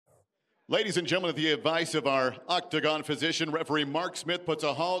Ladies and gentlemen, at the advice of our Octagon physician, referee Mark Smith puts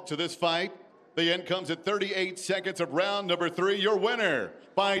a halt to this fight. The end comes at 38 seconds of round number 3. Your winner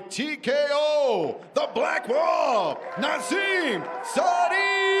by TKO, the Black Wall, Nazim Sadykhov.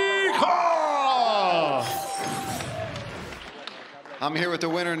 I'm here with the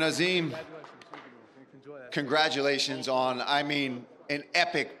winner, Nazim. Congratulations on, an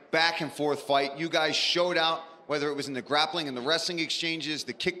epic back and forth fight. You guys showed out, whether it was in the grappling and the wrestling exchanges,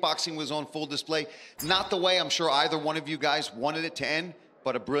 the kickboxing was on full display. Not the way I'm sure either one of you guys wanted it to end,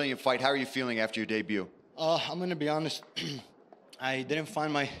 but a brilliant fight. How are you feeling after your debut? I'm gonna be honest. I didn't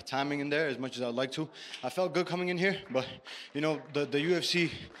find my timing in there as much as I'd like to. I felt good coming in here, but you know, the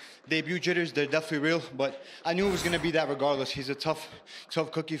UFC debut jitters, they're definitely real, but I knew it was gonna be that regardless. He's a tough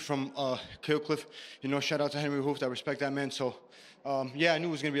cookie from Killcliff. You know, shout out to Henry Hooft, I respect that man. So yeah, I knew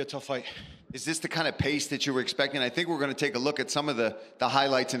it was gonna be a tough fight. Is this the kind of pace that you were expecting? I think we're gonna take a look at some of the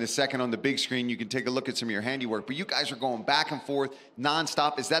highlights in a second on the big screen. You can take a look at some of your handiwork, but you guys are going back and forth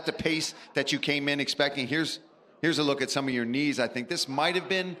nonstop. Is that the pace that you came in expecting? Here's a look at some of your knees. I think this might have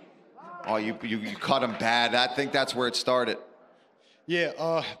been, oh, you caught him bad. I think that's where it started.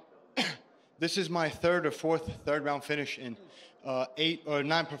 Yeah, this is my third round finish in 8 or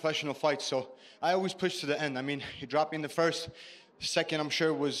 9 professional fights. So I always push to the end. I mean, you drop me in the first, second I'm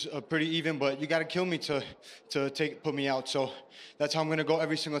sure was pretty even, but you got to kill me to put me out. So that's how I'm going to go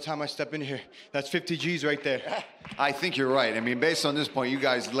every single time I step in here. That's 50 G's right there. I think you're right. I mean, based on this point, you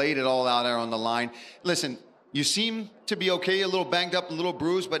guys laid it all out there on the line. Listen, you seem to be okay, a little banged up, a little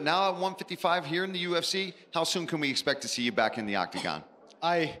bruised, but now at 155 here in the UFC, how soon can we expect to see you back in the Octagon?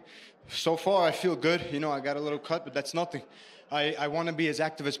 So far, I feel good. You know, I got a little cut, but that's nothing. I want to be as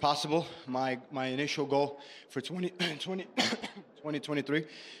active as possible. My initial goal for 2023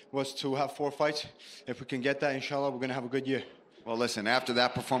 was to have 4 fights. If we can get that, inshallah, we're going to have a good year. Well, listen, after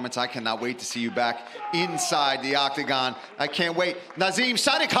that performance, I cannot wait to see you back inside the Octagon. I can't wait. Nazim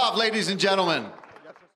Sadykhov, ladies and gentlemen.